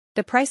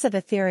The price of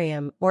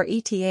Ethereum, or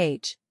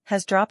ETH,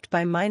 has dropped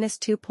by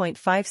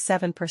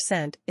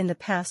 -2.57% in the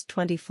past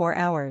 24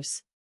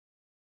 hours.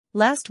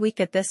 Last week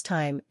at this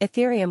time,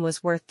 Ethereum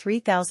was worth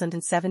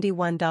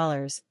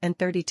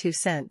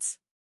 $3,071.32.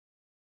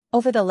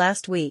 Over the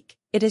last week,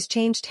 it has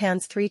changed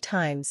hands 3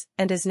 times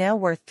and is now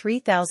worth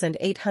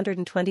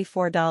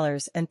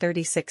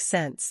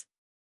 $3,824.36.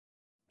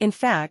 In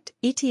fact,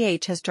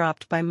 ETH has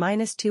dropped by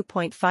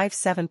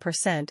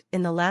 -2.57%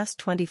 in the last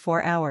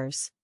 24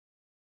 hours.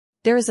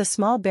 There is a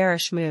small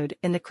bearish mood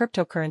in the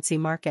cryptocurrency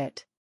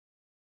market.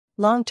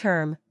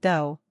 Long-term,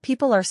 though,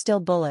 people are still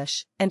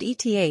bullish, and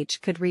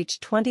ETH could reach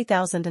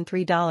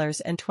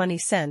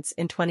 $20,003.20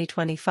 in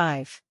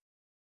 2025.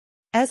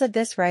 As of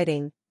this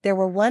writing, there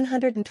were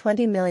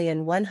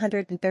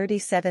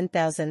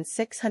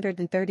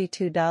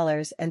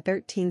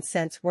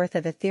 $120,137,632.13 worth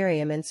of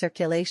Ethereum in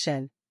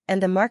circulation, and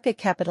the market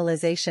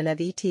capitalization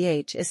of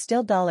ETH is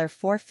still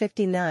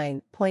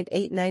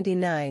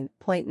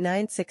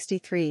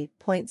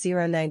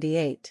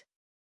 $459.899.963.098.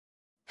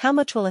 How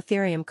much will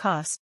Ethereum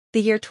cost?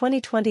 The year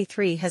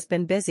 2023 has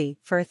been busy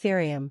for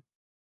Ethereum.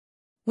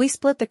 We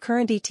split the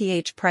current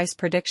ETH price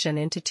prediction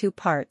into 2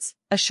 parts,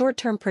 a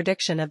short-term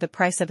prediction of the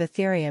price of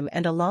Ethereum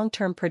and a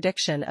long-term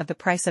prediction of the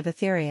price of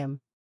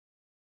Ethereum.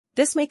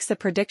 This makes the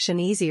prediction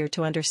easier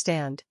to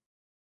understand.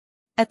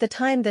 At the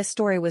time this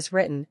story was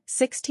written,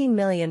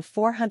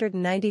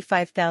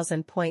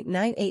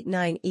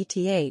 16,495,989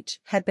 ETH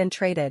had been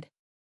traded.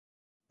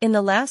 In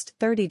the last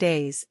 30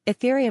 days,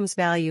 Ethereum's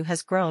value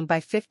has grown by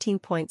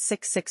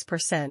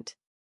 15.66%.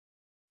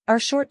 Our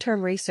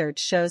short-term research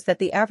shows that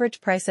the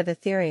average price of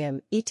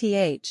Ethereum,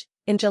 ETH,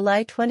 in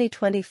July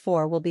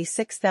 2024 will be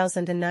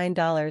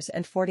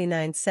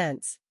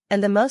 $6,009.49,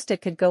 and the most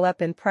it could go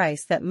up in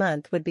price that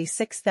month would be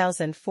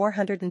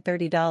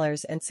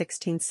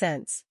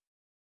 $6,430.16.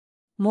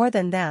 More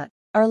than that,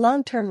 our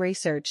long-term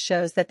research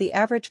shows that the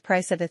average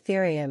price of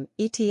Ethereum,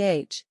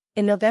 ETH,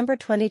 in November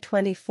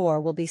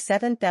 2024 will be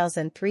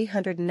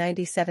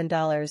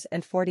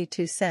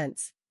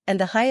 $7,397.42, and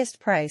the highest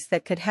price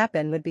that could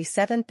happen would be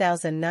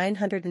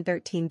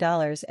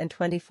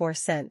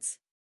 $7,913.24.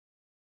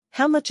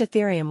 How much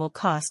Ethereum will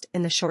cost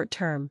in the short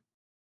term?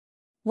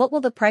 What will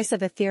the price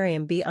of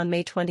Ethereum be on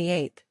May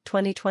 28,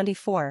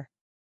 2024?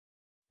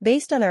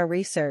 Based on our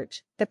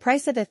research, the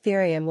price of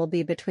Ethereum will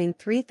be between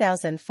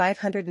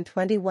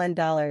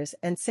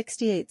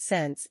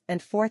 $3,521.68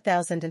 and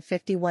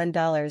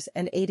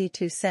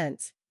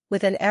 $4,051.82,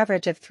 with an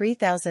average of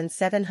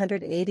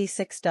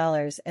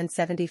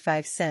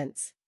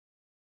 $3,786.75.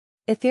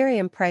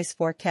 Ethereum price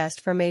forecast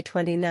for May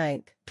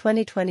 29,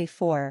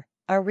 2024.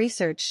 Our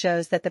research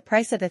shows that the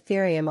price of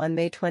Ethereum on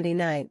May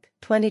 29,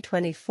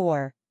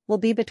 2024, will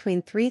be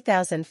between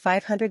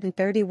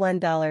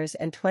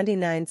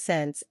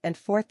 $3,531.29 and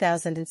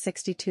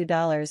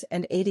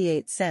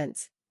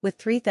 $4,062.88, with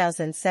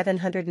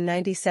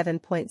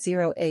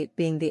 $3,797.08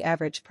 being the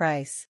average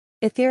price.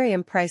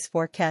 Ethereum price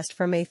forecast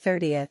for May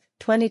 30,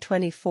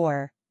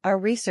 2024. Our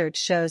research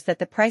shows that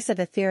the price of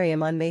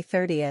Ethereum on May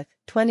 30,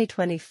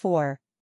 2024,